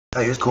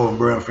Hey, it's Cole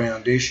Brown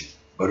Foundation.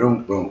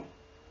 Boom.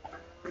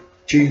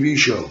 TV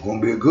show. Gonna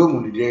be a good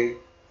one today.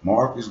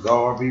 Marcus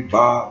Garvey,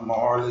 Bob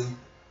Marley,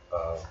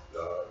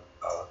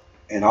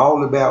 and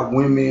all about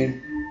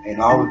women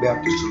and all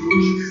about the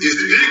solution.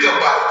 It's big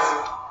about.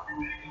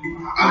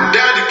 I'm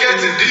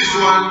dedicating this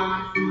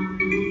one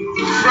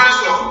to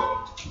friends of.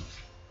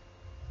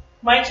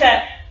 Mic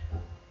check.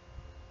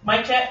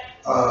 Mic check.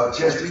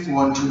 Testing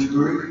 1 2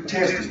 3.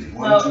 Testing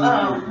 1 2 3.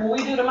 When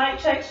we do the mic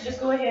checks, just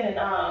go ahead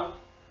and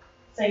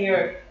say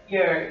your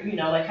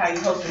like how you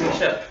hosting your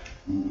show.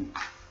 You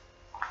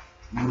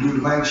do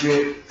the mic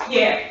check.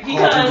 Yeah,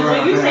 because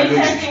when you say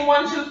testing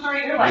 1 2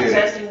 3, you're like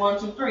testing 1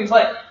 2 3.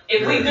 But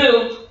if we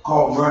do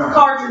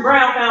Carlton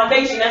Brown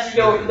Foundation, that's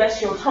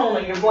your tone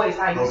of your voice,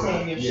 how you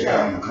saying your show.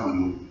 Yeah, I'm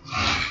coming.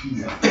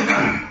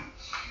 Yeah.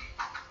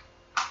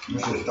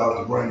 Let's just start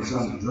to bring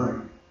something to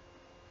drink.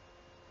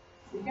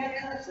 We got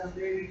cups up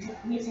there. You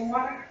need some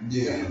water?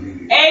 Yeah, I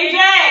need it. AJ!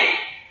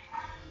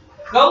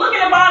 Go look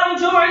at the bottom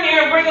drawer in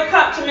here and bring a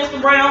cup to Mr.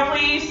 Brown,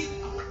 please.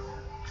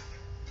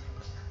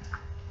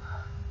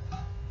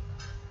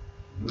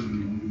 We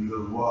need a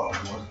little water.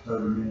 What's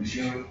 30-minute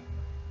show?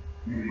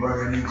 You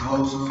bring it in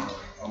closer?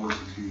 I want to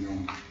be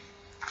on.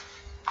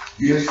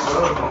 Yes,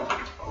 sir.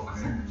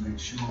 Okay, make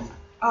sure.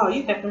 Oh,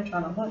 you definitely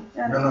trying to look.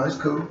 No, it's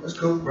cool. It's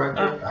cool right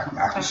there.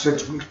 I can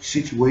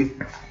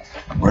situate,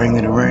 bring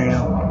it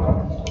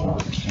around,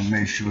 and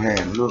make sure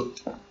I look.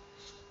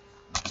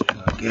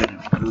 I get it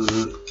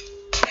good.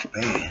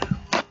 Bam.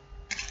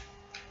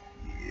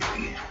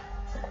 Yeah.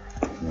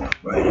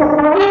 Right.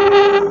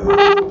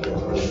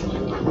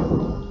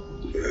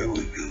 There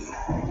we go.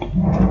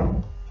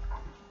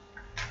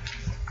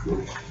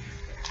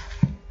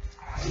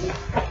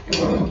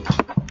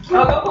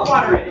 Oh, go put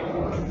water in it.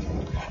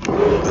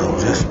 Go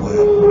this way.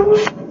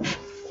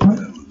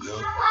 There we go.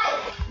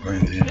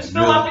 Bring it in. Just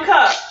fill up the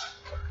cup.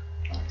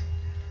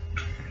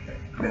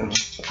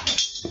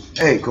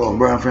 Hey, Carlton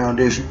Brown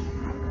Foundation.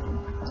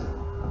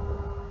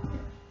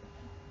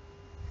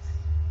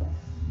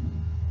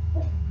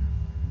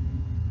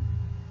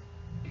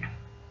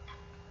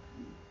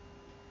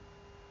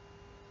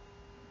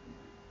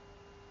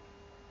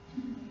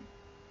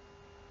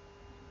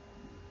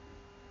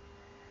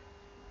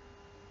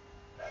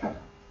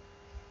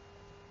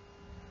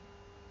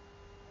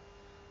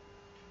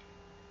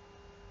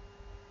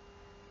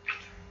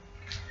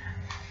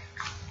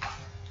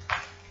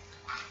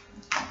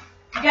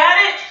 Got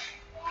it?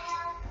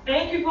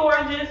 Thank you,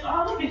 gorgeous.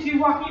 Oh, look at you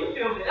walking. You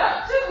filled it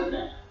up,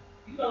 too.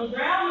 You gonna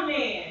drown the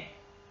man.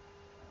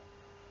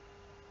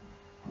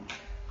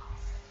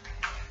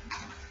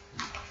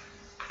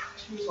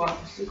 She was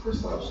walking super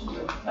slow. She was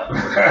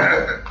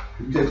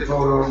You take a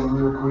photo of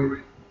me real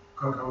quick.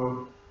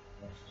 Coco.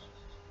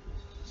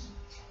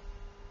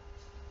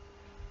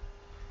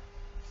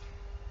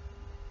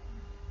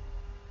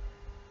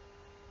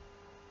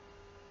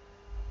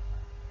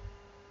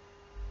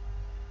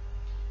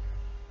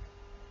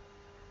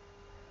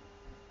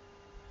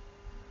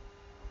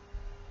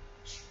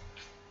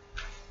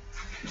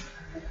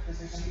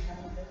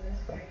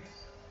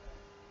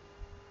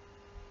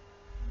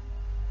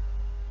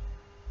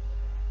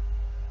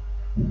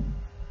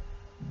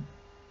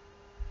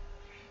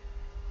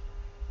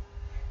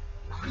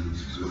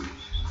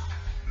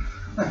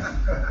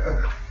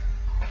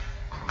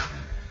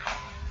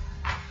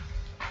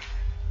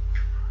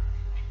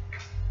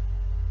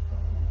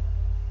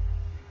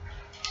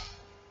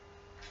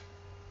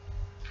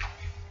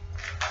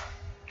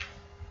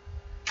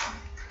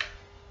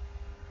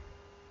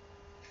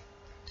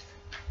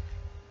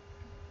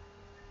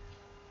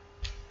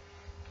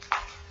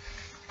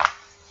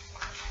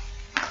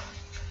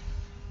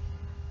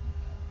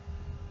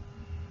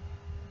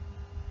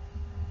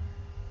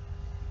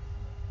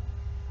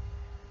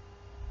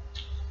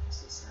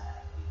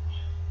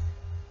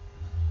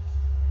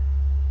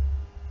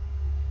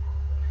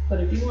 But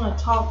if you want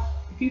to talk,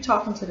 if you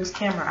talking to this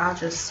camera, I'll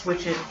just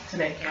switch it to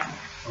that camera.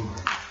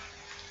 Okay.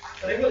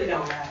 But it really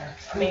don't matter.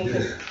 I mean,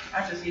 cause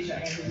I just get your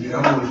answer. Yeah,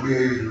 I'm gonna be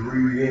able to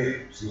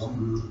react, so I'm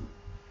good.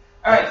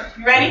 All right,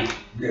 you ready?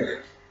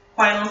 Yeah.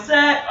 Final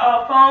set.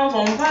 All phones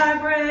on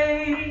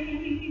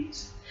vibrate.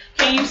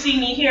 Can you see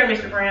me here,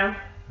 Mr. Brown?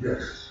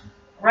 Yes.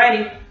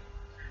 Ready?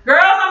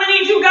 Girls, I'm gonna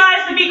need you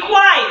guys to be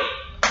quiet.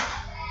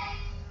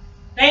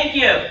 Thank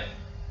you.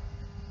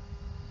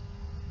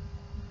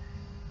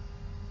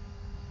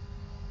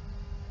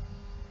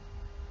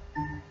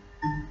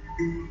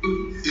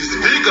 It's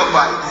big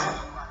about.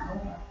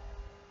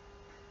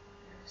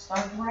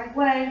 Start the right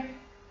way.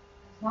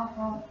 It's my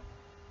fault.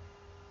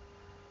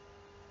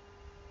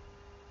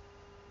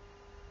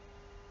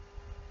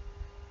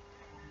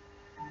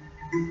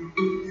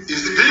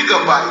 It's big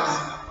about.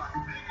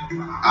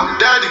 I'm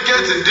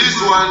dedicating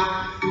this one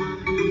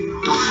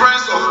to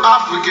friends of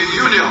African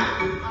Union,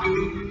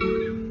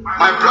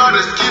 my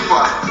brother's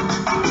keeper,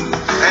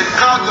 and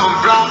Carlton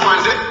Brown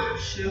Foundation.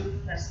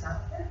 Shoot, that's not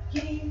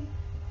working.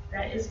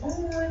 That is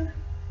on.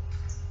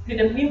 Did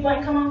the mute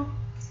button come on?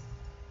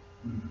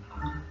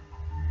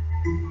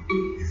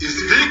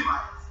 It's big.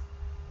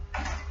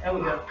 There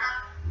we go.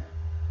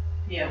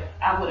 Yeah,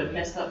 I would have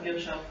messed up your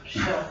show for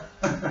sure.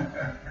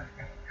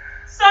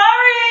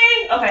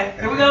 Sorry! Okay,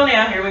 here we go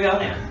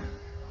now.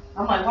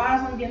 I'm like, why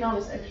is I'm getting all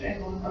this extra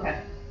echo? Okay.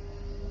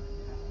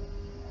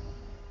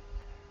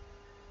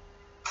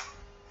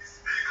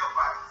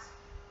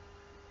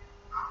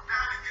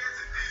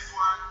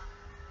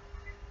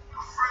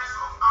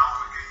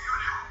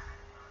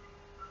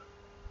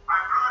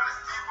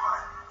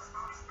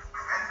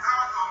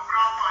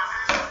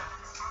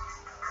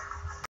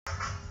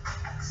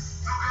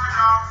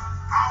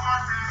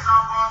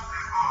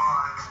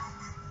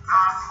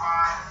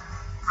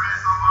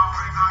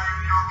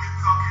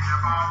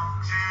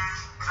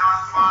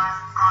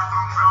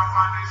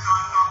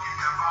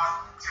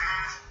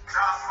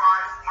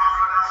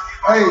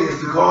 Hey, it's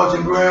the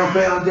Carlton Brown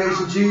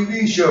Foundation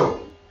TV show.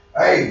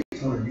 Hey,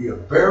 it's going to be a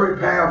very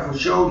powerful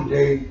show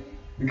today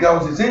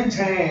because it's in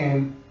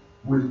time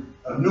with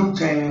a new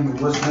time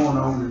with what's going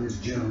on in this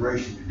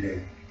generation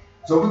today.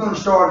 So we're going to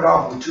start it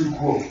off with 2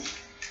 quotes.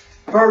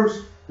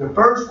 The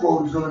first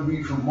quote is going to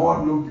be from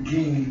Martin Luther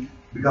King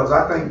because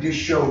I think this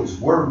show is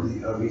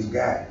worthy of his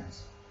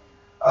guidance.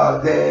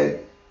 That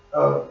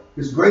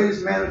his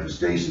greatest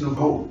manifestation of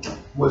hope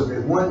was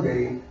that one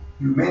day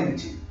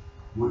humanity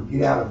would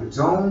get out of its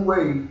own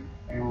way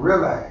and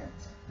realize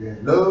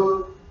that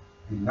love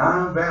and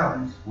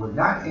nonviolence were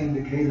not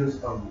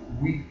indicators of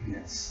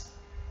weakness.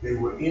 They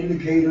were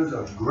indicators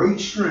of great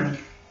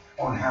strength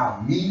on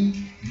how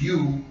me,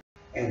 you,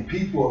 and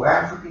people of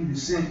African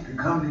descent could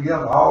come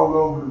together all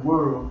over the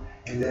world,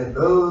 and that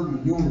love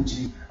and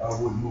unity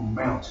would move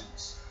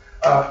mountains.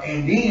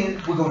 And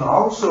then we're going to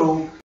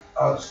also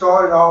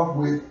start it off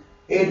with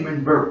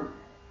Edmund Burke,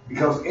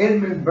 because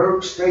Edmund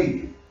Burke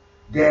stated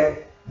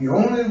that the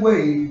only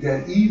way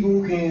that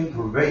evil can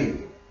prevail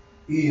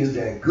is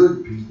that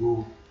good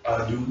people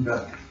do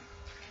nothing.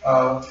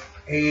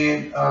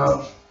 And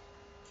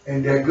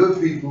that good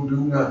people do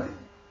nothing.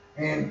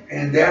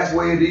 And that's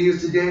where it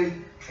is today.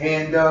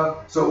 And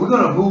so we're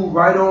going to move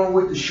right on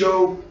with the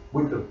show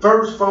with the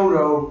first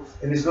photo,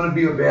 and it's going to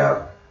be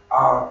about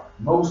our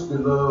most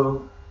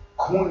beloved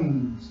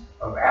queens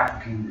of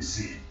African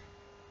descent.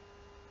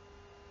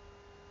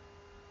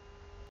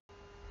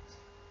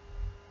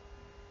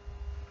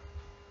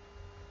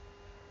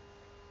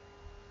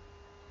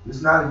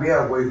 It's not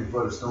about waiting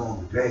for the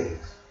storm to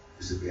pass.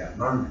 It's about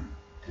learning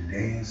to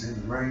dance in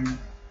the rain.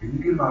 Can you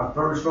get my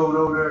first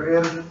photo there,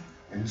 editor?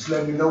 And just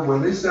let me know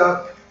when it's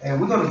up. And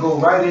we're going to go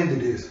right into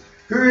this.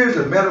 Here is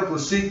a medical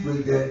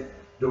secret that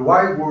the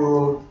white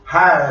world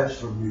hides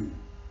from you.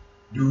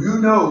 Do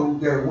you know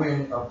that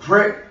when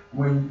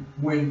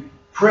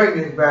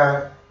pregnant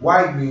by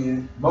white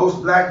men,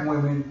 most black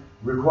women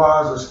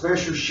requires a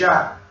special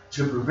shot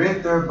to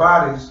prevent their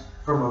bodies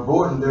from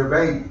aborting their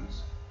babies?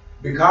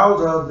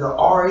 Because of the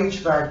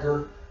RH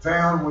factor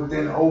found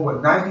within over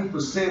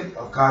 90%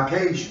 of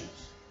Caucasians.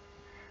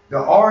 The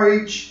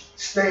RH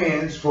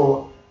stands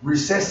for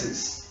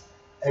recessus.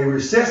 A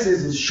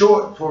recessus is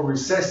short for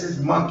rhesus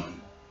monkey.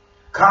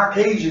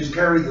 Caucasians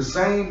carry the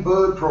same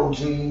blood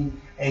protein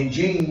and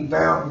gene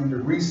found in the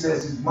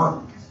rhesus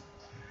monkeys.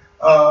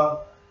 The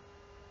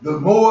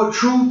more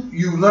truth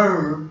you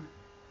learn,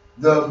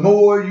 the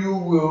more you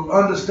will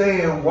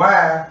understand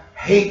why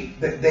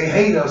they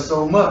hate us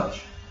so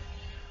much.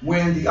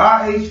 When the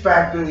RH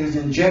factor is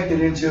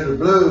injected into the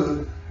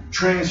blood,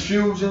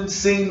 transfusion,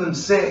 semen,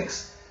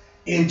 sex,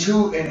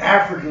 into an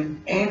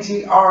African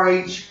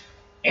anti-RH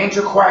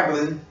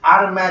anticoagulant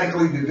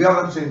automatically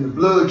develops in the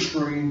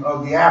bloodstream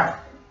of the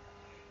African.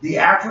 The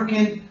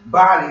African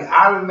body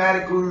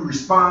automatically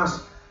responds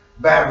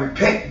by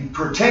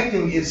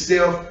protecting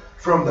itself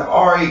from the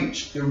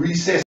RH, the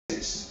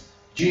recessus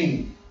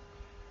gene.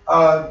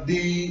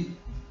 They've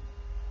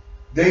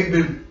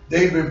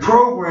been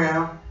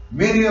programmed,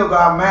 many of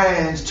our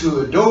minds, to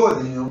adore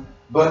them,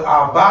 but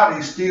our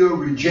bodies still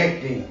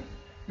reject them.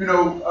 You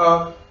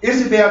know,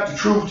 it's about the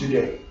truth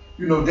today.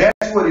 You know,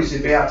 that's what it's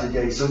about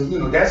today. So, you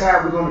know, that's how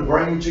we're going to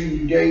bring it to you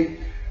today.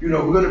 You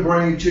know, we're going to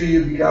bring it to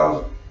you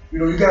because, you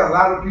know, you got a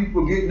lot of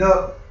people getting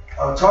up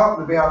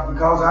talking about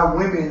because our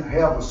women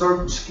have a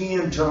certain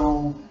skin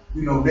tone,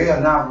 you know, they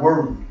are not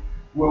worthy.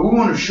 Well, we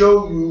want to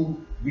show you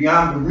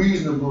beyond a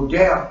reasonable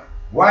doubt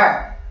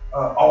why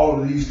all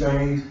of these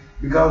things,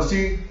 because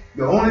see,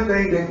 the only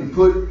thing that can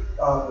put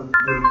the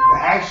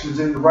actions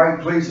in the right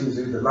places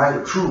is the light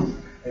of truth.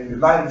 And the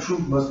light of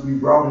truth must be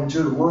brought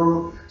into the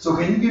world. So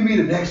can you give me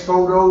the next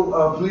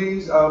photo,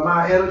 please,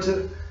 my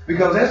editor?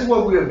 Because that's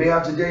what we're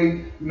about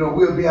today. You know,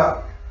 we're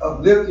about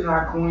uplifting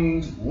our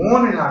queens,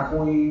 warning our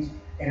queens,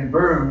 and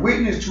bearing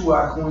witness to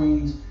our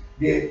queens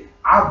that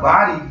our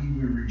body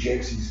even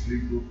rejects these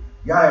people.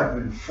 Y'all have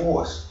been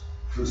forced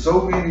for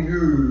so many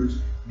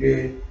years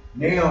that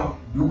now,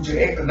 due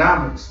to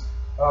economics,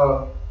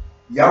 y'all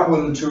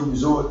willing to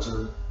resort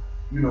to,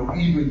 you know,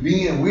 even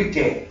being with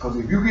that. Because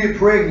if you get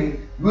pregnant,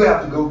 you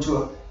have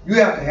to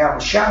have a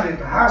shot at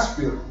the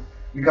hospital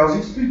because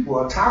these people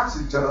are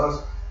toxic to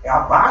us.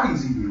 Our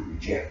bodies even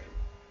reject them.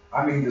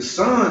 I mean, the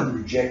sun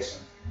rejects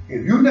them.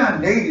 If you're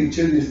not native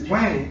to this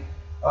planet,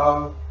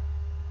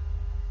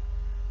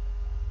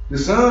 the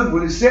sun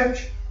will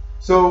accept you.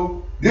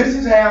 So this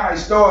is how I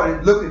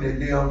started looking at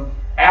them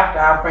after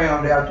I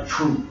found out the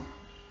truth.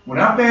 When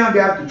I found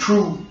out the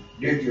truth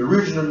that the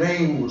original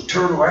name was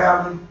Turtle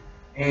Island,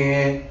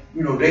 and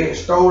you know they had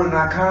stolen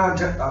our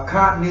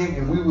continent,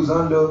 and we was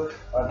under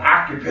an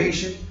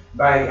occupation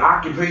by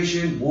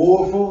occupation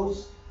war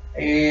force,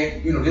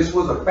 and you know this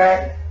was a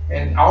fact,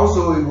 and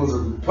also it was a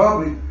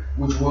republic,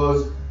 which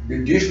was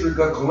the District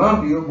of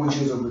Columbia, which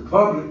is a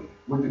republic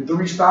with the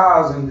 3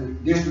 stars in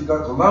the District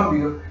of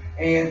Columbia,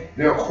 and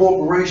they're a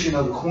corporation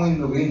of the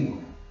Queen of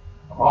England,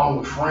 along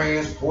with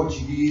France,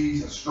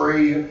 Portuguese,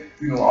 Australia,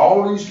 you know,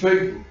 all these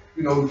people.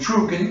 You know, the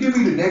truth. Can you give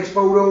me the next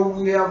photo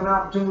we have an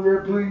opportunity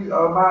there, please,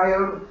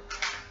 Maya?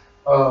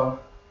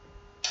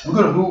 We're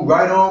going to move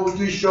right on with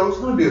this show. It's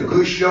going to be a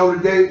good show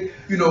today.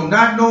 You know,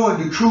 not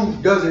knowing the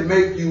truth doesn't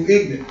make you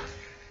ignorant.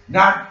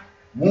 Not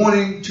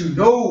wanting to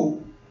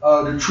know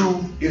the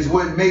truth is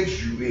what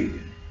makes you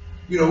ignorant.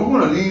 You know, we're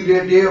going to leave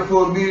that there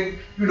for a minute.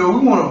 You know,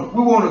 we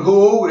want to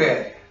go over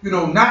that. You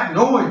know, not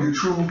knowing the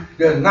truth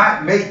does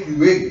not make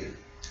you ignorant,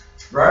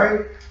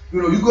 right?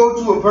 You know, you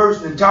go to a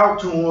person and talk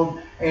to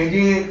them, and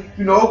then,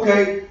 you know,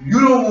 okay, you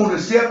don't want to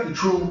accept the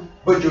truth,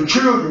 but your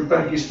children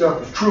think your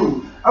stuff is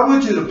true. I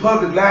went to the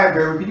public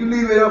library. Can you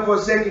leave it up for a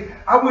second?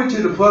 I went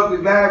to the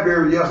public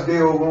library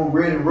yesterday over on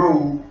Reading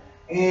Road,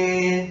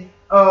 and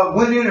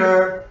went in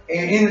there,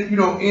 and you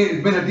know,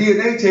 it's been a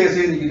DNA test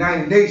in the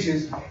United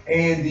Nations,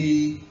 and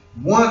the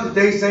ones that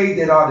they say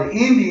that are the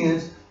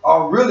Indians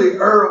are really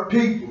Arab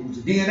people. It's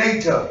a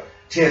DNA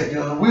test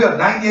done. We are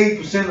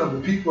 98% of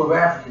the people of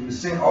African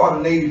descent are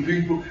the native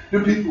people. The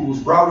people was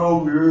brought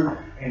over here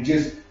and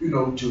just, you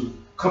know, to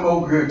come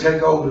over here and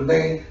take over the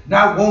land.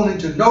 Not wanting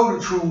to know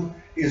the truth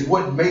is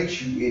what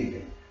makes you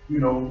ignorant. You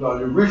know,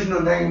 the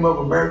original name of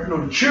America, you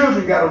know, the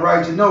children got a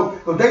right to know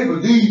because they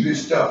believe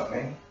this stuff,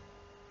 man.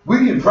 We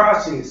can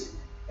process it.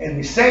 And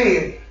it's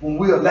sad when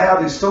we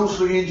allow this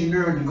social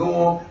engineering to go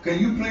on. Can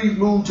you please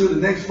move to the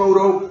next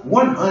photo?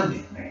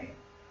 100, man.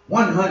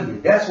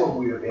 100. That's what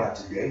we're about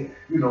today.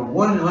 You know,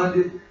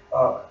 100.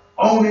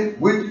 Own it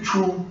with the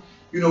truth.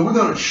 You know, we're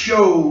going to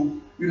show,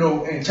 you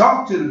know, and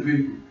talk to the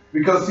people.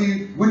 Because,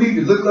 see, we need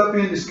to look up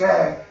in the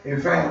sky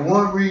and find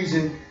one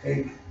reason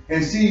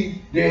and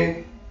see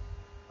that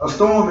a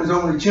storm is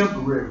only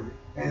temporary.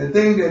 And the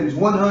thing that is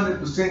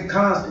 100%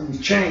 constant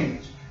is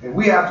change. And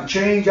we have to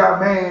change our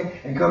mind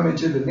and come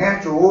into the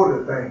natural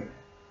order thing.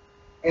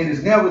 And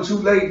it's never too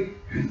late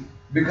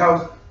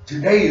because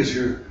today is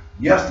here.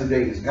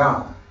 Yesterday is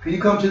gone. Can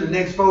you come to the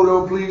next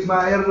photo, please,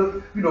 my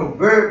editor? You know,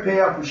 very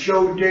powerful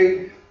show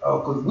today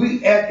because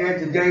we at that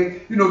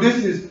today. You know,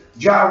 this is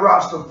Ja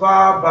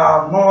Rastafari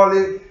by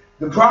Marley.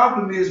 The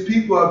problem is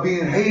people are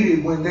being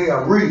hated when they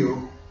are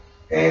real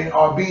and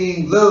are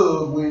being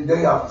loved when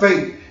they are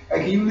fake.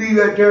 Hey, can you leave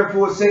that there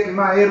for a second,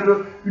 my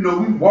editor? You know,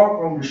 we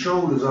walk on the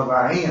shoulders of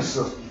our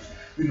ancestors.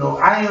 You know,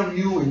 I am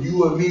you and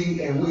you are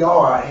me, and we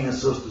are our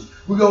ancestors.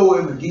 We go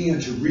and begin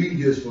to read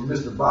this from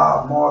Mr.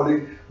 Bob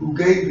Marley, who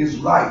gave his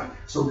life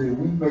so that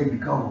we may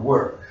become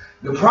aware.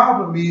 The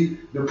problem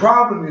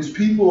is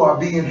people are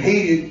being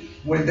hated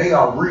when they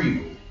are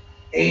real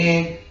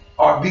and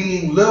are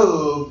being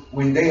loved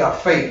when they are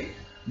fake.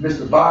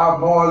 Mr.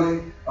 Bob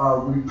Marley,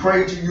 we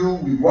pray to you,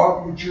 we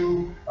walk with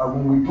you.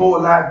 When we pour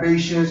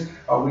libations,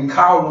 we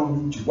call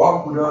on you to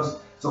walk with us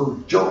so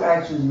that your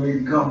actions may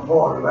become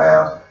part of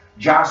ours.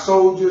 Jah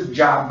soldiers,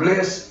 Jah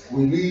bless.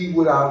 We lead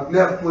with our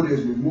left foot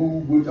as we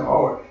move with the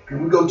heart.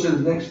 Can we go to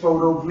the next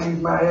photo, please,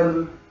 my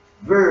editor?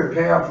 Very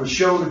powerful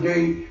show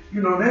today.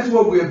 You know, that's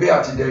what we're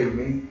about today,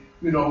 man.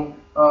 You know,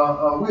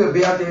 we're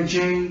about that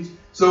change.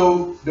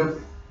 So the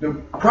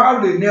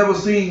probably never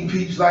seen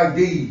peeps like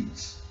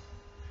these.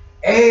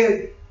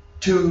 Add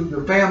to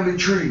the family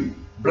tree,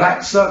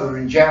 Black, Southern,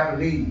 and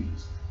Japanese.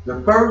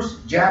 The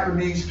first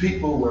Japanese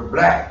people were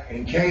black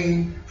and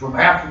came from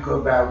Africa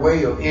by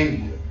way of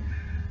India.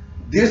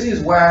 This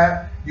is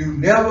why you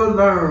never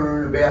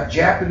learn about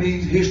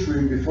Japanese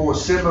history before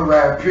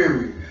samurai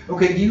period.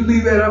 Okay, can you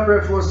leave that up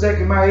there for a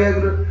second, my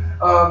editor?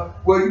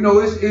 Well, you know,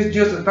 it's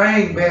just a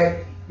thing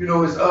back, you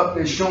know, it's up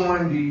there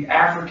showing the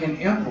African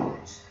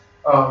emperors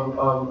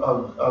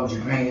of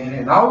Japan.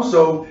 And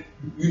also,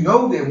 you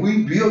know that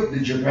we built the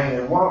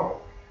Japan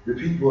Wall, the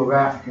people of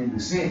African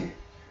descent.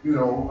 You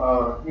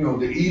know,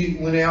 the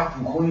edict went out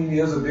from Queen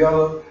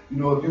Isabella. You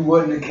know, if you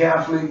wasn't a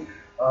Catholic,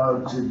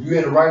 you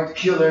had the right to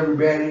kill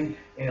everybody.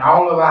 And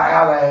all of our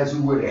allies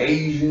who were the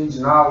Asians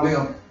and all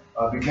them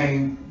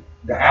became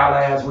the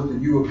allies with the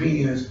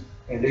Europeans,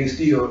 and they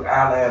still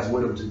allies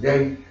with them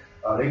today.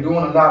 They're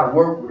doing a lot of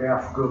work with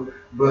Africa,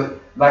 but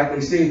like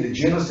they said, the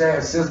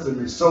genocide system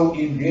is so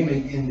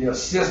endemic in their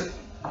system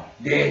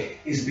that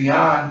it's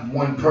beyond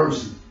one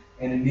person,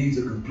 and it needs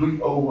a complete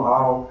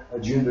overhaul.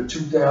 Agenda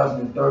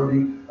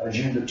 2030,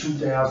 Agenda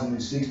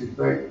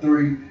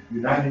 2063,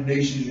 United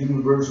Nations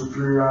Universal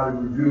Periodic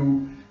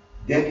Review,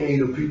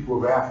 Decade of People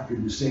of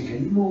African Descent.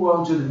 Can you move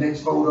on to the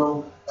next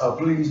photo,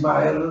 please,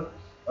 my editor?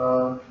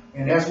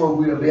 And that's what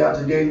we're about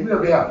today.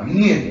 We're about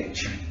being that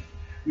change.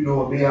 You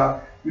know,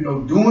 about, you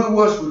know, doing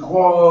what's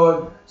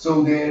required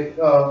so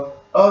that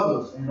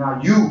others and our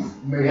youth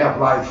may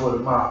have life for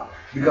tomorrow.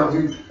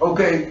 Because,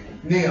 okay,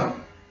 now,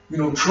 you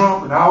know,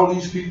 Trump and all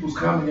these people's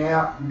coming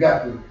out. You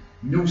got the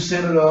new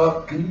senator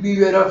up. Can you leave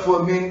that up for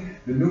a minute?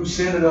 The new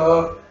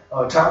senator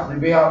up talking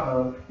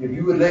about if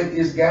you elect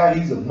this guy,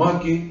 he's a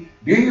monkey.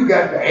 Then you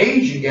got the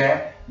Asian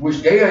guy,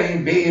 which they are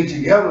in bed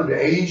together, the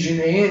Asian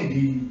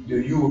and the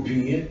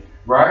European,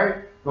 right?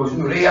 Because, you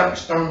know, they have to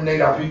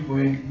exterminate our people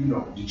in, you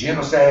know, the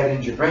genocide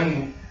in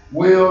Japan.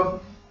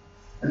 Well,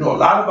 you know, a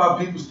lot of our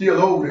people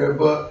still over there,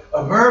 but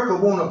America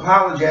won't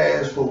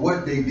apologize for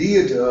what they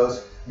did to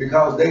us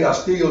because they are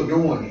still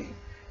doing it.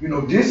 You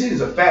know, this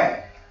is a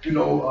fact. You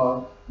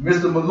know,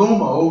 Mr.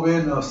 Maluma over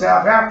in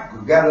South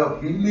Africa got up.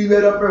 Can you leave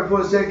that up there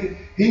for a second?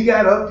 He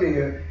got up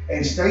there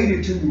and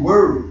stated to the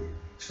world,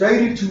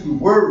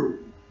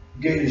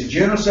 there's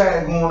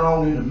genocide going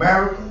on in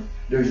America,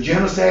 there's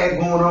genocide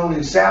going on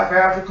in South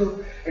Africa,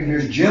 and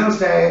there's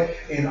genocide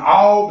in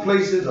all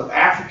places of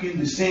African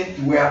descent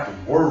throughout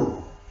the world.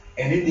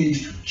 And it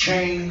needs to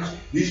change.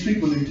 These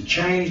people need to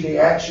change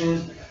their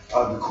actions.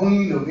 The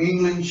Queen of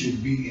England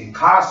should be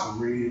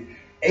incarcerated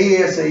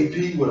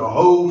ASAP with a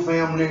whole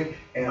family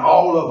and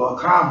all of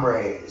her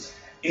comrades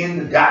in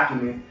the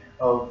document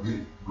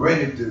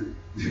granted to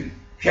the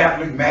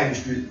Catholic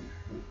magistrate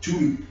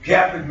to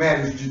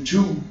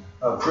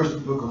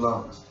Christopher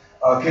Columbus.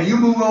 Can you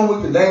move on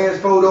with the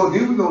last photo?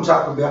 Then we're going to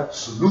talk about the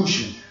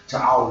solution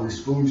to all of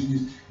this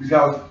foolishness,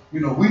 because, you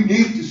know, we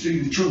need to see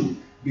the truth,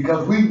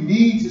 because we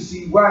need to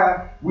see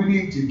why we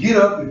need to get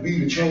up and be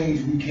the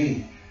change we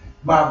can.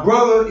 My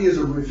brother is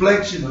a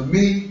reflection of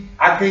me.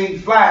 I can't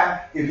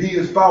fly if he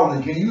is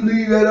falling. Can you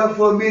leave that up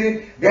for a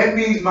minute? That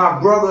means my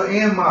brother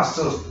and my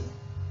sister.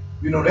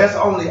 You know, that's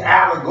only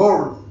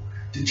allegorical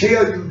to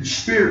tell you the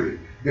spirit,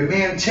 the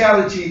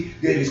mentality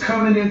that is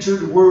coming into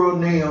the world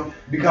now,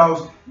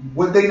 because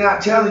what they're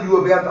not telling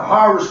you about the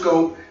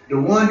horoscope, the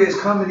one that's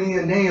coming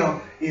in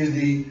now is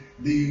the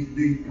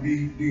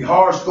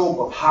horoscope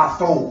of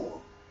Hathor.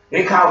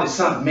 They call it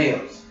something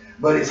else,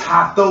 but it's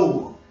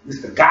Hathor.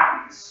 It's the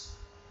goddess,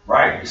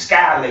 right? The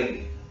sky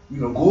lady. You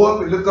know, go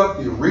up and look up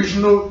the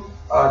original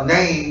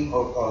name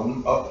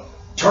of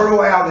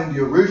Turtle Island,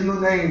 the original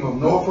name of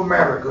North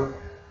America,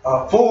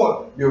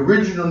 the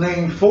original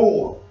name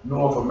for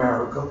North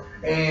America.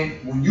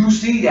 And when you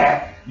see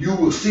that, you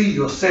will see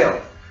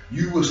yourself.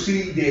 You will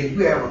see that you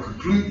have a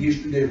complete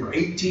history. There were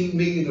 18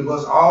 million of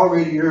us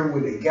already here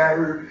when they got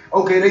here.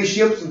 Okay, they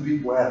shipped some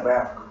people out of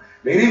Africa.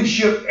 They didn't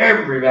ship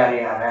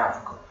everybody out of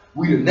Africa.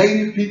 We the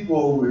native people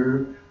over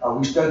here.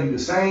 We study the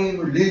same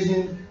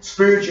religion,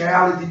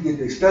 spirituality that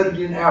they studied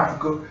in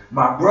Africa.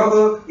 My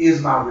brother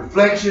is my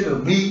reflection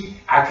of me.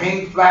 I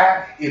can't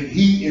fly if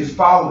he is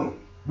falling.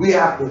 We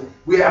have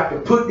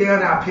to put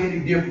down our petty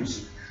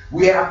differences.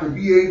 We have to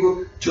be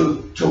able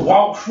to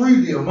walk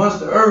freely amongst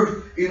the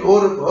earth in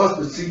order for us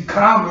to see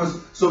commerce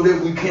so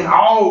that we can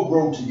all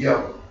grow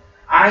together.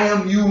 I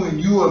am you and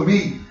you are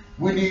me.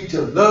 We need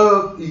to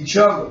love each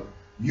other.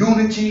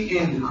 Unity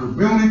in the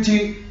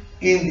community,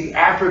 in the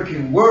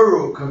African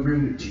world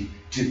community,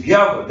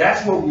 together.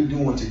 That's what we're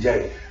doing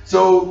today.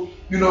 So,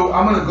 you know,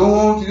 I'm going to go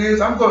on to this.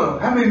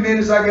 How many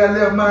minutes I got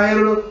left, my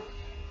editor?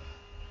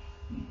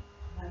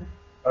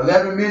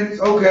 11 minutes?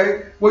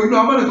 Okay. Well, you know,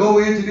 I'm going to go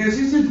into this.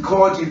 This is the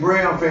Carter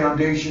Brown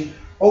Foundation,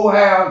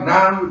 Ohio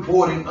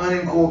Non-Reporting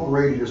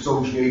Unincorporated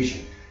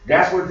Association.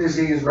 That's what this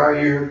is right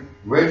here,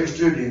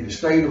 registered in the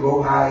state of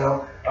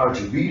Ohio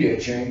to be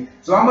that chain.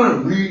 So I'm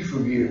going to read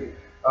from here,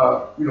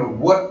 you know,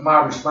 what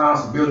my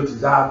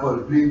responsibilities are for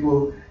the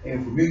people,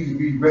 and for me to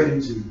be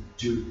ready to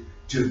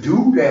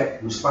do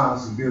that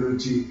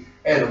responsibility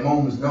at a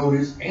moment's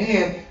notice.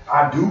 And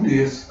I do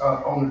this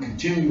on a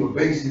continual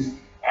basis,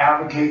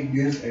 advocating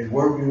this and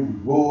working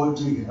with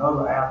royalty and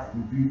other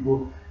African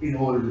people in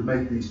order to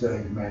make these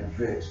things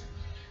manifest.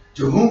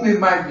 To whom it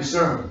might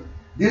concern,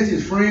 this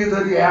is Friends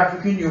of the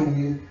African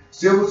Union,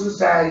 Civil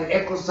Society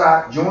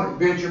ECOSOC joint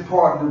venture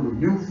partner with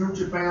New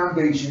Future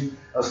Foundation,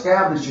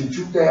 established in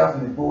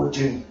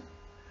 2014.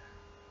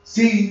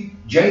 See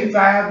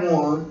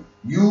J51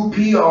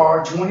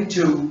 UPR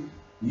 22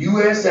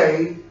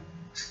 USA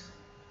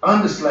 /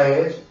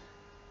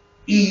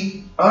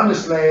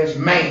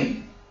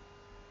 Maine,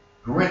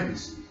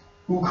 parentheses,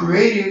 who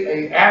created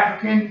an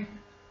African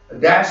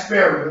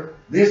diaspora.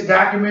 This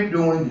document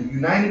during the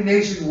United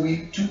Nations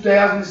Week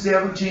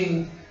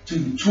 2017 to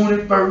the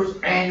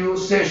 21st annual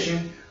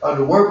session of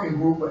the Working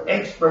Group of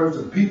Experts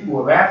of People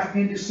of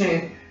African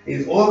Descent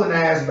is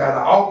organized by the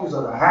Office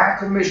of the High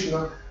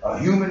Commissioner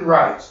of Human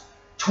Rights,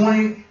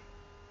 20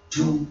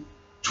 to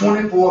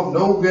 24th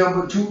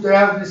November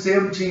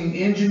 2017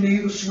 in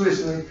Geneva,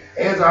 Switzerland,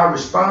 as our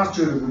response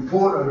to the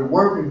report of the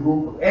Working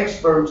Group of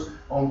Experts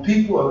on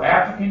People of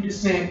African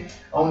Descent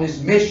on its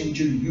mission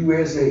to the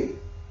USA.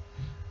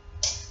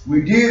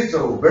 We did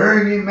so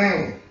bearing in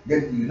mind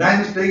that the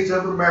United States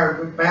of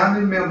America,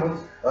 founding members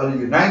of the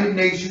United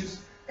Nations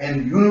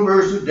and the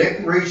Universal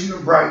Declaration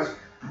of Rights,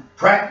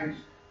 practiced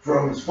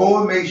from its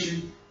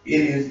formation. It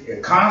is a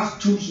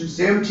Constitution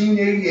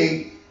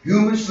 1788,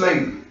 human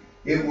slavery.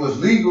 It was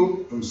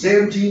legal from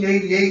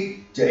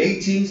 1788 to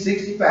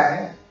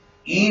 1865.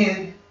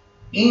 And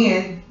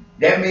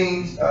that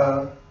means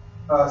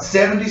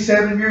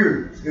 77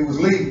 years it was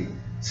legal,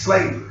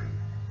 slavery.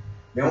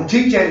 They don't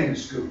teach that in the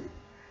school.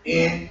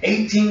 In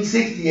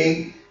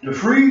 1868, the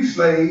free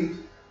slaves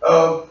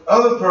of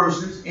other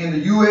persons in the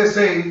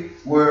USA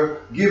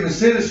were given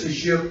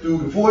citizenship through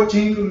the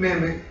 14th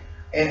Amendment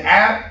and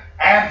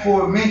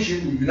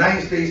aforementioned the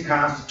United States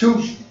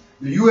Constitution.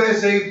 The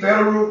USA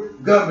federal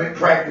government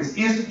practiced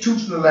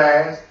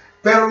institutionalized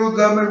federal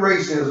government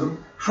racism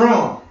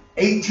from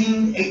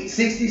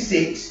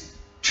 1866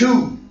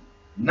 to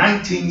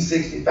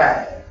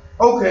 1965.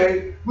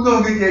 Okay, we're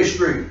going to get that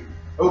straight.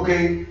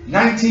 Okay,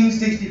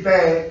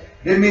 1965,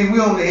 that means we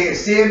only had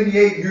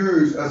 78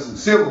 years of some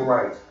civil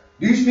rights.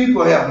 These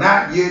people have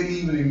not yet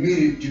even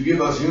admitted to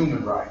give us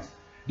human rights.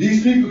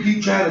 These people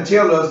keep trying to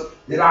tell us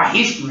that our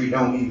history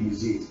don't even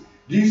exist.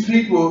 These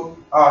people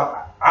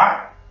are,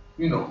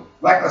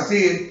 like I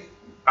said,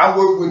 I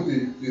work with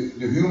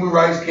the Human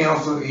Rights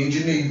Council in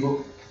Geneva,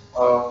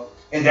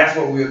 and that's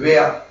what we're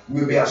about.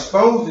 We're about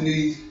exposing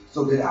these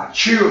so that our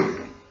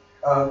children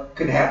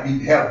can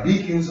have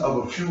beacons of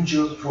a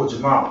future for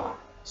tomorrow.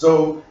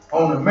 So,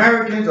 on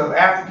Americans of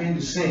African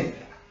descent,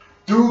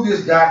 through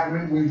this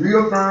document, we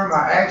reaffirm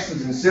our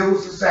actions in civil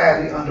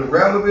society under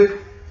relevant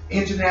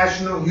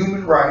international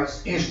human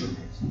rights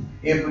instruments,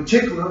 in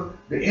particular,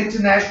 the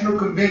International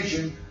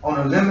Convention on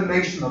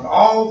Elimination of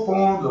All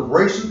Forms of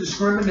Racial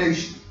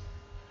Discrimination,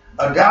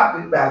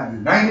 adopted by the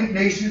United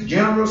Nations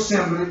General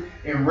Assembly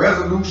in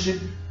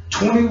Resolution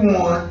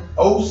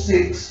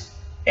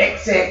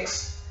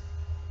 2106XX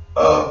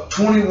of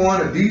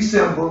 21 of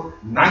December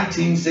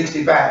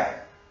 1965.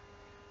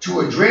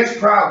 To address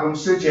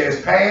problems such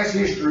as past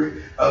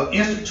history of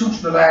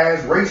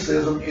institutionalized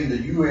racism in the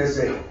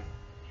USA.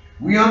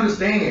 We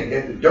understand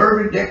that the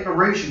Durban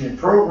Declaration and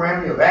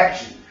Programming of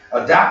Action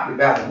adopted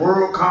by the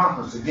World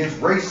Conference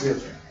Against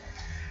Racism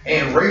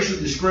and Racial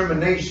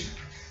Discrimination,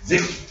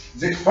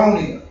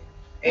 xenophobia,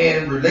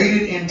 and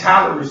related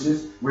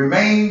intolerances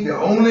remain the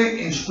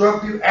only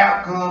instructive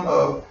outcome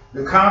of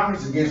the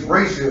Conference Against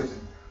Racism,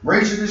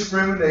 Racial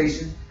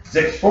Discrimination,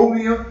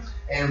 xenophobia,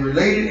 and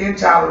related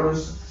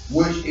intolerance,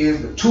 which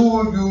is the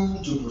tool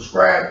used to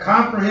prescribe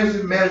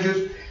comprehensive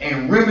measures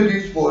and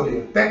remedies for the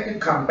effective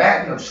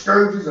combating of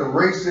scourges of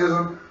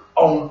racism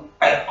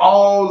at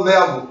all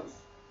levels.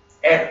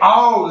 At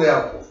all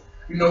levels.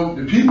 You know,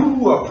 the people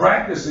who are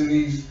practicing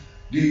these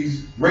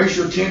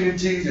racial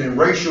tendencies and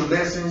racial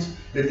lessons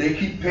that they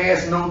keep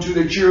passing on to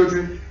their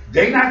children,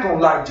 they're not gonna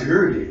like to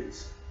hear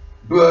this.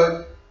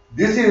 But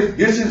this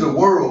is a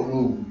world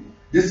movement.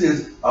 This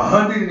is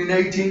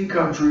 118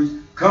 countries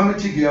coming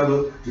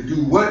together to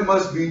do what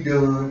must be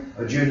done,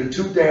 Agenda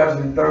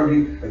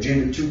 2030,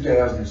 Agenda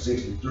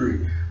 2063.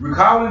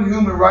 Recalling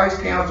Human Rights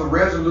Council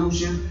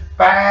Resolution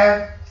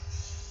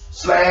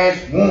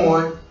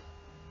 5/1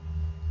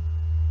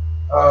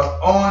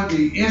 on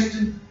the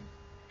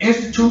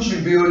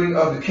institution building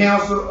of the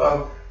Council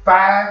of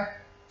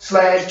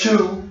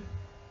 5/2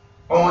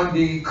 on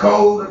the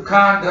Code of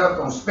Conduct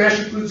on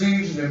Special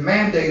Procedures and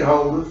Mandate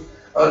Holders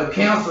of the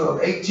Council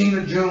of 18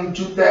 of June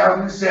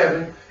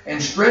 2007, and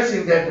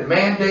stressing that the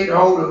mandate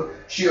holder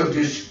shall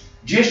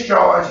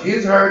discharge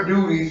his or her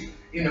duties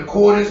in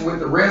accordance with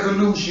the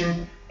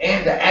resolution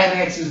and the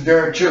annexes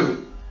thereto.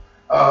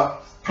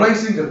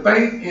 Placing the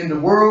faith in the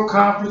World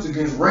Conference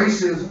Against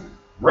Racism,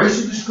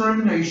 Racial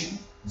Discrimination,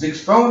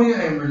 xenophobia,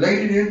 and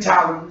related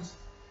intolerance,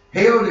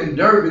 held in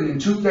Durban in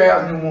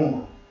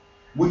 2001,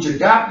 which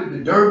adopted the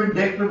Durban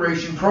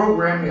Declaration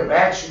Programming of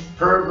Action,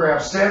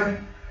 paragraph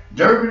 7,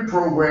 Durban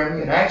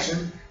Programming and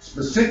Action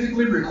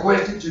specifically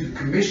requested to the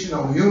Commission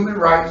on Human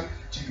Rights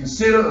to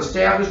consider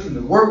establishing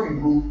the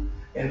working group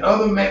and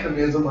other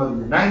mechanism of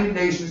the United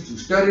Nations to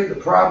study the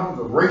problems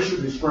of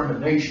racial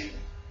discrimination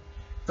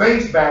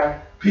faced by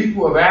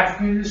people of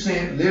African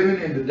descent living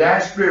in the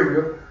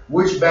diaspora,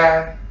 which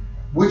by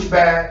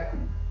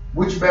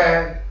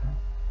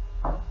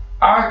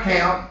our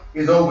count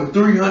is over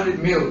 300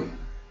 million.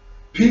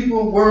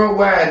 People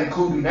worldwide,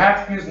 including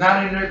Africans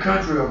not in their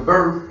country of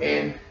birth,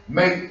 and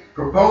make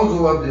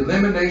proposal of the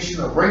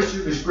elimination of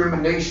racial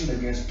discrimination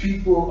against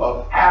people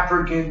of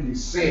African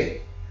descent.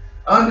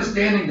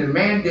 Understanding the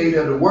mandate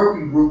of the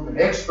working group and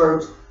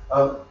experts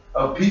of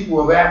people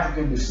of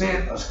African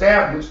descent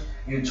established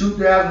in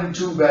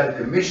 2002 by the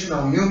Commission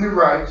on Human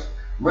Rights,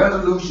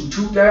 Resolution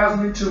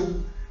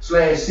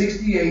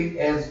 2002/68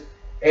 as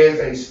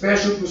a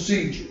special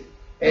procedure,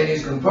 and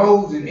is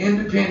composed of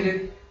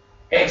independent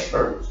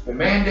experts. The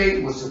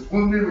mandate was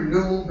subsequently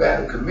renewed by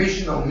the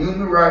Commission on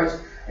Human Rights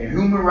and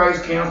Human Rights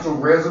Council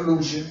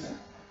Resolution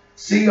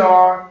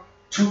CR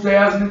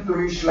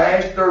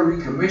 2003/30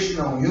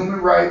 Commission on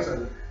Human Rights,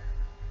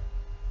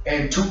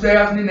 and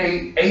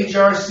 2008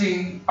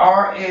 HRC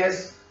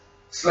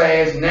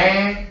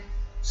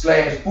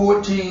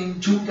RS/9/14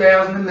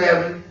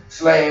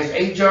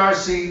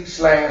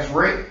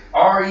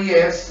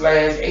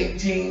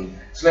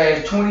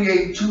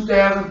 2011/HRC/RES/18/28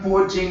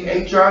 2014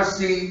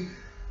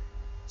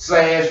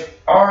 HRC/RS/9/14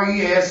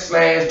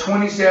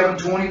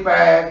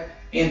 RES/2725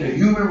 in the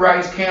Human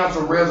Rights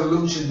Council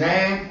Resolution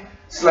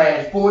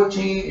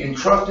 9/14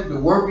 entrusted the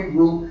working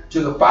group to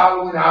the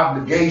following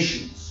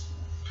obligations: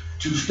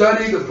 to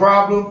study the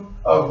problem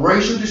of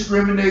racial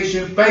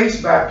discrimination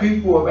faced by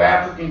people of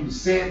African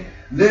descent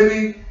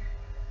living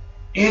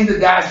in the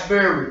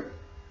diaspora.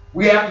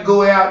 We have to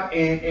go out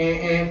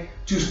and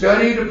to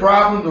study the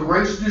problem of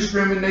racial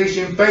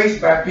discrimination faced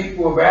by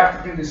people of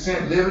African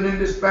descent living in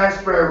this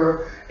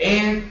diaspora,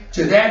 and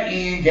to that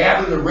end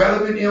gather the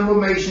relevant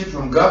information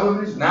from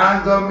governments,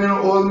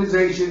 non-governmental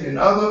organizations, and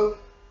other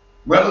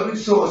relevant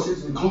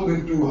sources,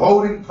 including through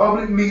holding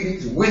public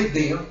meetings with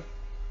them.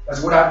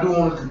 That's what I do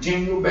on a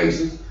continual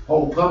basis,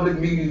 hold public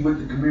meetings with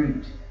the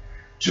community.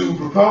 To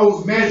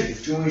propose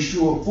measures to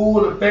ensure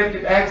full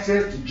effective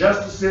access to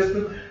justice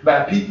system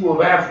by people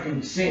of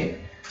African descent.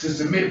 To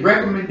submit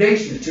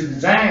recommendations to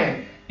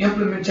design,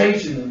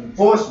 implementation, and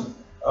enforcement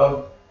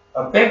of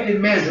effective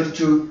measures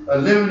to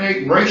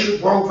eliminate racial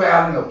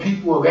profiling of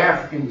people of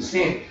African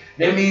descent.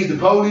 That means the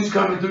police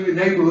coming through your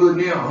neighborhood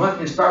now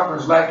hunting and stalking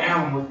us like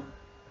animals.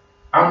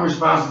 I'm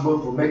responsible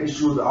for making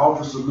sure to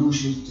offer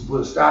solutions to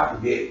put a stop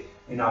to that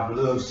in our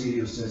beloved city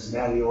of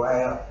Cincinnati,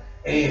 Ohio,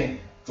 and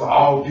for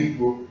all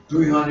people,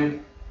 300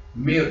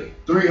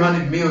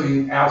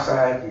 million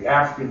outside the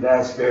African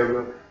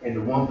diaspora and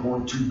the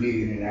 1.2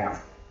 billion in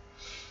Africa.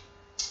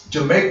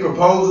 To make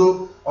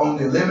proposal on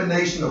the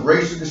elimination of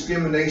racial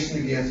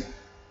discrimination against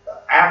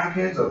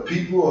Africans or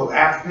people of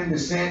African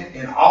descent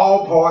in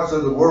all parts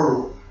of the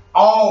world,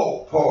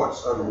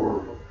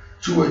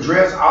 to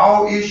address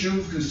all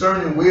issues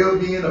concerning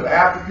well-being of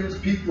Africans,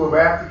 people of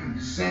African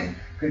descent,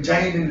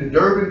 contained in the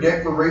Durban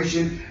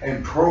Declaration,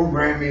 and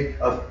programming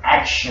of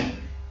action.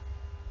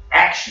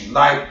 Action,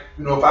 like,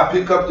 you know, if I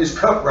pick up this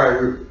cup right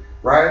here,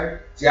 right?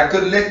 See, I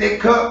could have let that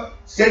cup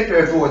sit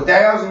there for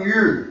 1,000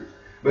 years.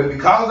 But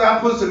because I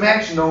put some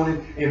action on it,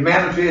 it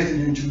manifested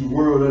into the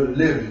world of the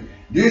living.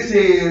 This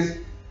is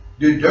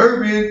the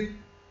Durban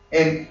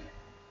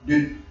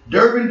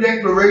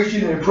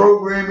Declaration and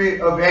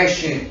Programming of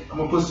Action. I'm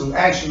going to put some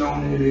action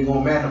on it and it's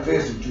going to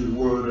manifest into the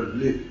world of the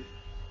living.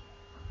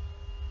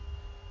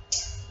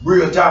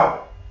 Real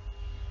talk.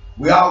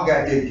 We all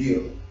got that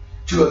deal.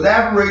 To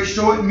elaborate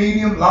short,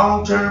 medium,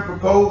 long-term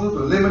proposals,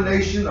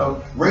 elimination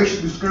of racial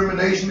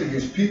discrimination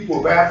against people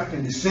of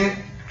African descent,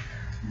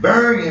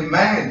 bearing in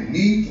mind the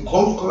need for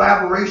close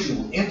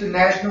collaboration with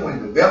international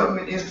and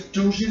development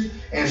institutions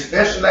and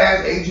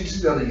specialized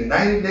agencies of the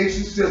United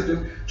Nations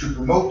system to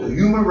promote the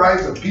human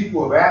rights of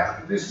people of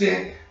African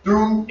descent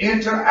through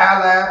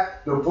inter-ally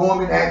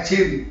reforming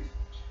activities.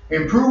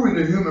 Improving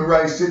the human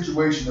rights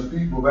situation of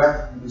people of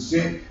African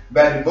descent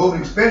by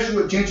devoting special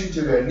attention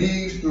to their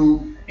needs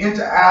through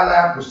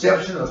inter-ally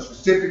perception of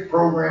specific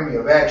programming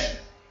of action.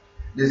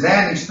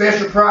 Designing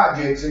special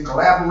projects in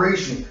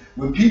collaboration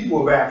with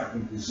people of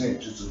African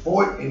descent to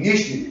support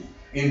initiatives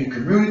in the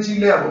community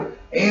level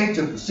and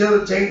to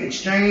facilitate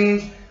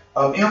exchange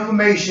of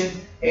information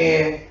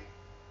and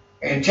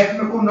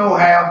technical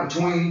know-how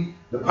between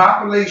the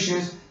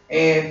populations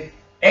and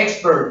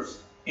experts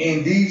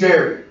in these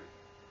areas.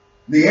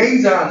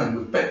 Liaisoning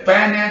with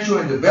financial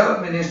and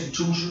development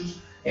institutions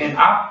and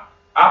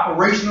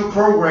operational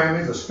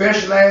programming of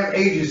specialized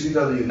agencies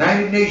of the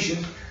United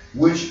Nations,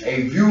 which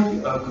a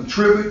view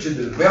contribute to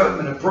the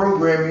development of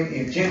programming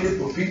intended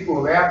for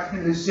people of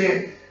African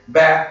descent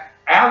by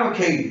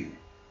allocating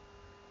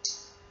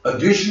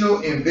additional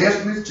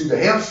investments to the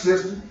health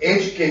system,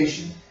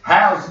 education,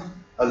 housing,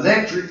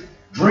 electric,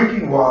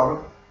 drinking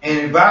water, and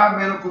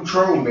environmental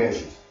control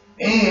measures,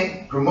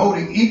 and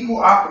promoting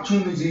equal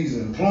opportunities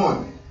in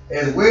employment,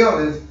 as well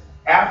as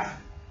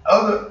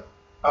other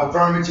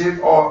affirmative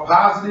or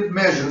positive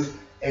measures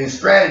and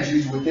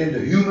strategies within the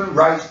human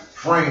rights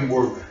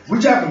framework. We're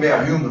talking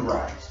about human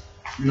rights.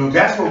 You know,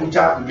 that's what we're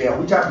talking about.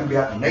 We're talking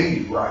about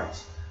native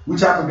rights. We're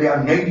talking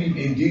about native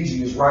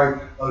indigenous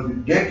rights of the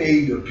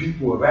decade of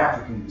people of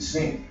African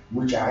descent,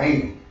 which I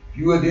am. If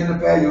you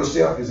identify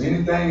yourself as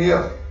anything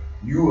else,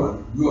 you are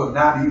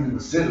not even a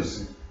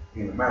citizen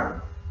in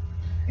America.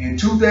 In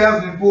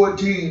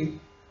 2014,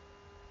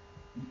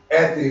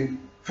 at the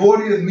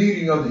 40th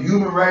meeting of the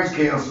Human Rights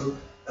Council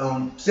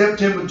on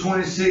September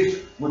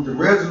 26th, with the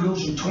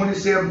resolution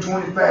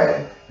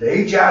 2725, the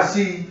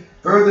HIC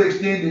further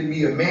extended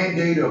me a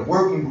mandate of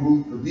working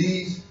group for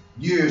these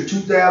years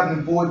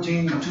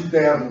 2014 to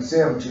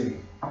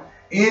 2017.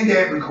 In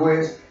that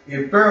request,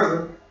 it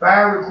further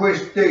 5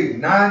 requests stated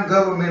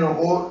non-governmental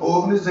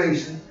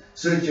organizations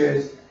such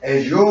as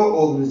your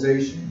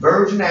organization,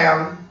 Virgin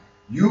Islands,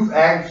 Youth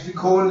Advocacy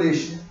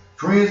Coalition,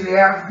 Friends of the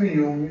African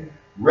Union,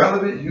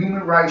 relevant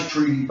human rights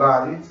treaty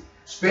bodies,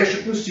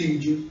 special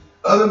procedures,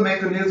 other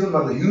mechanisms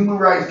of the Human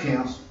Rights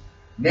Council,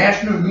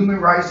 national human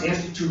rights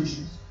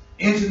institutions,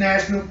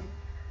 international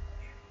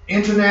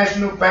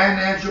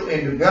financial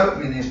and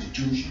development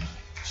institutions,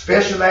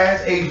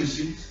 specialized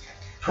agencies,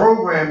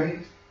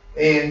 programming,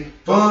 and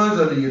funds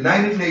of the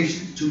United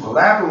Nations to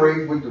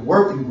collaborate with the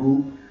working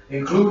group,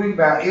 including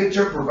by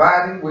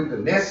providing with the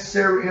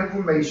necessary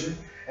information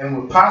and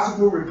with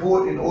possible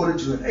report in order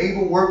to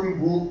enable working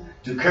group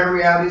to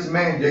carry out its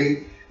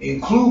mandate,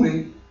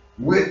 including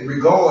with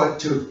regard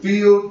to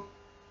field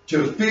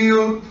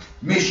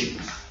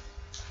missions.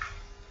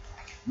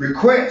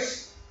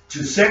 Requests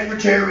to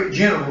Secretary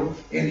General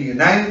in the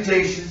United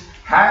Nations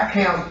High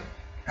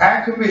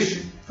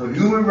Commission for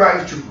Human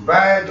Rights to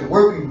provide the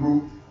working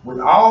group with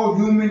all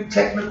human,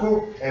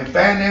 technical, and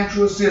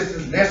financial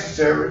assistance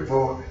necessary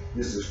for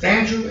the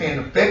substantial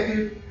and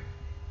effective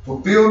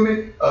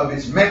fulfillment of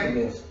its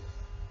mechanism,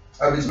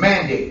 of its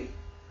mandate.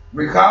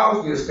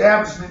 Recalls the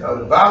establishment of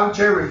the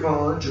voluntary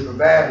fund to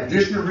provide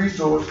additional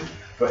resources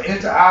for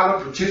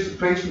inter-island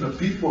participation of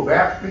people of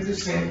African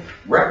descent,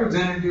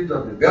 representatives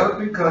of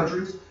developing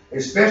countries,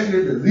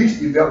 especially the least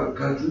developed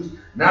countries,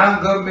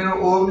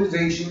 non-governmental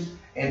organizations,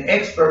 and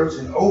experts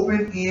in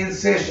open-end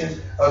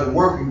sessions of the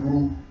working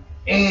group,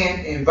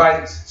 and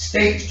invites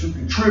states to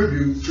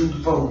contribute to the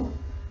fund.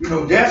 You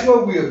know, that's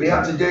what we're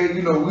about today.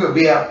 You know, we're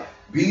about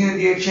being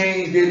the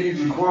change that is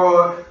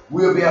required.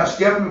 We're about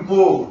stepping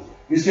forward.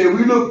 It said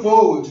we look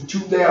forward to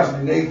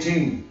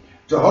 2018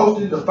 to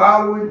hosting the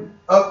following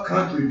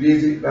up-country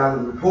visit by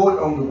the report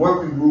on the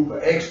working group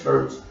of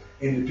experts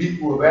in the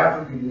people of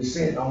African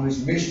descent on its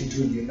mission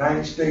to the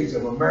United States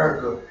of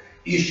America,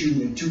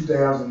 issued in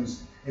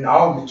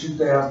August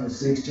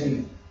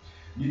 2016.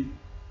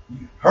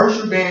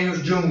 Herschel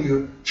Daniels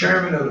Jr.,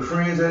 Chairman of the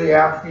Friends of the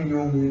African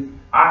Union,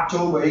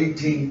 October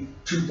 18,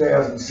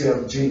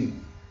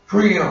 2017.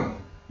 Preamble.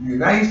 The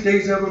United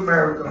States of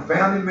America,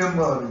 founding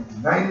member of the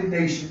United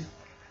Nations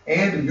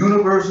and the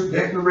Universal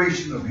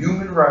Declaration of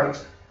Human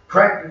Rights,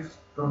 practiced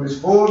from its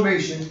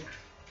formation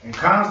and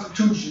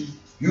constitution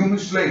human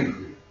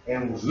slavery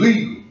and was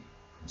legal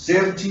from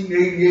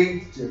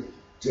 1788 to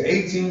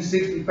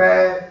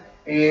 1865,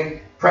 and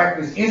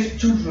practiced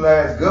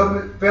institutionalized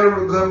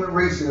federal government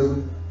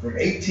racism from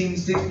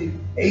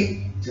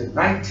 1868 to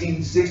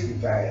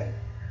 1965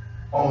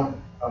 on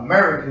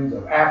Americans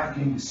of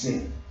African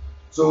descent.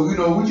 So, you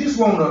know, we just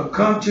want to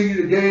come to you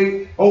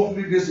today.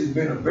 Hopefully this has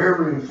been a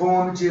very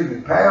informative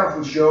and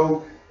powerful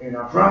show, and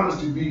I promise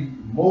to be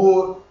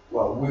more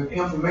with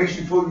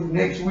information for you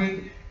next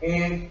week.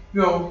 And,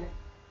 you know,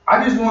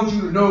 I just want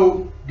you to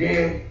know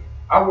that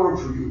I work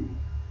for you.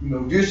 You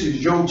know, this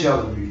is your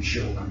television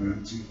show,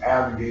 community,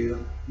 Avondale.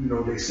 You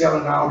know, they're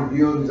selling all the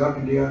buildings up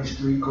and down the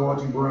street.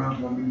 Carlton Brown's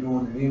going to be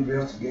doing an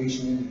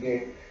investigation into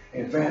that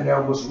and find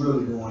out what's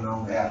really going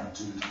on happening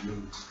to the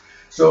community.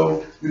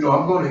 So, you know,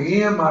 I'm going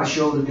to end my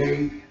show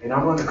today, and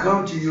I'm going to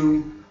come to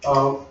you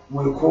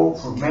with a quote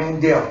from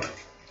Mandela.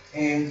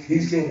 And he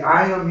said,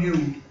 "I am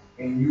you,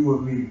 and you are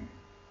me."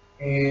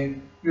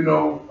 And, you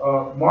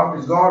know,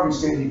 Marcus Garvey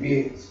said it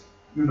best.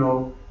 You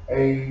know,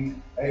 a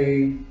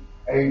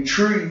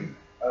tree,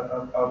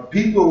 a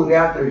people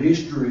without their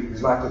history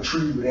is like a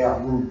tree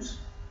without roots.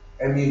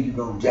 That means you're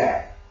going to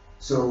die.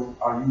 So,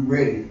 are you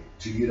ready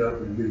to get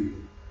up and live?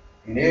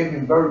 And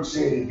Edmund Burke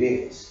said it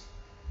best.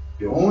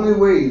 The only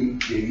way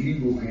that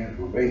evil can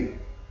prevail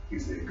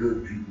is that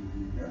good people do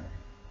nothing.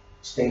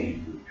 Stay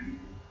good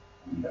people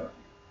who love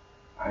you.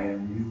 I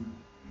am you,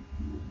 and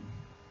you are me.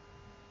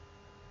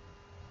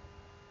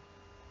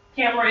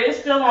 Camera is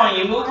still on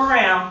you. Move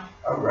around.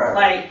 All right.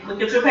 Like,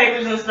 look at your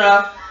papers and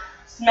stuff.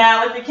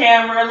 Smile at the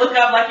camera. Look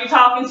up like you're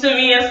talking to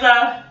me and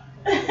stuff.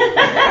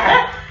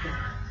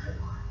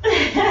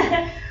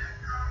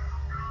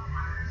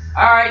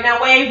 All right,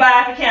 now wave by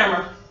at the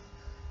camera.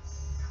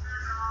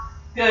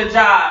 Good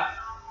job.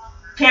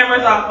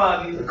 Camera's off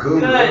of you.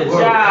 Good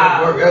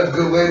job. That's a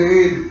good way to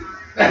end it.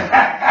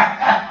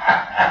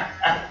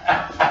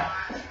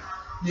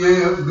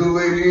 Yeah, that's a good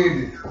way to end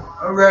it.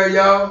 All right,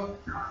 y'all.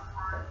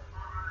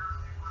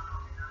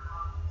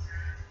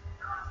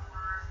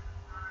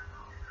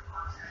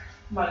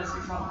 I'm about to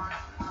see something.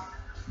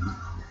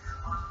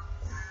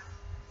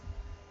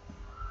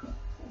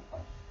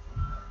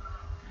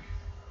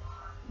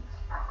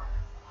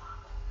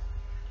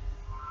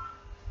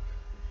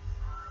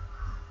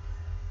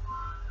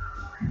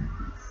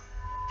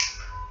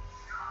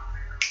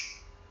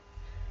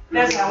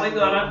 That's how we're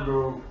gonna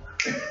go.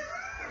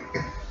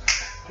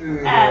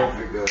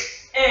 Africa.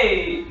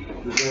 Hey.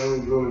 That's how we're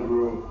gonna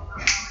grow.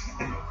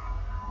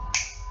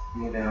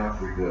 In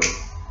Africa.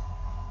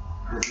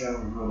 That's how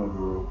we're gonna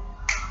grow.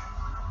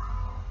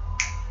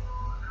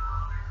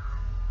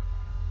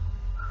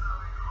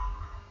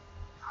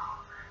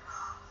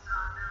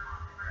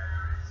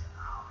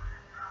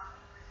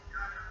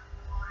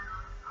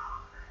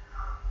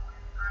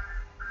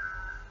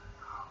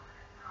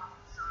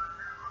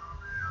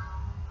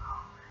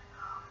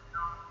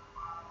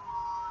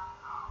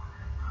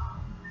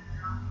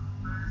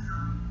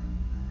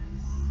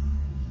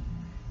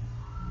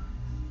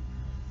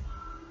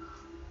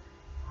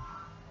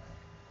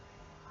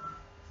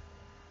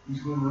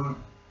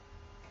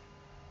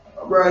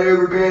 All right,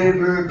 everybody,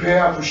 very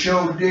powerful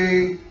show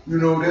today. You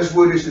know, that's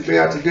what it's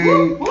about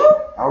today.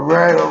 All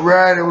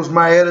right. It was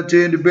my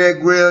editor in the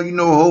background. You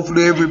know,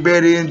 hopefully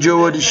everybody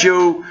enjoyed the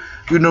show.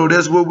 You know,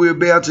 that's what we're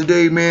about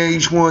today, man.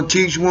 Each one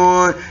teach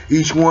one,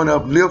 each one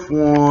uplift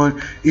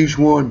one, each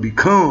one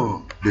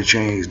become the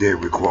change they're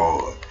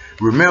required.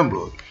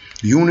 Remember,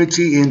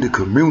 unity in the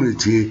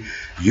community,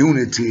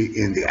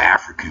 unity in the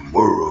African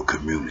world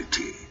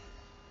community.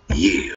 Yeah.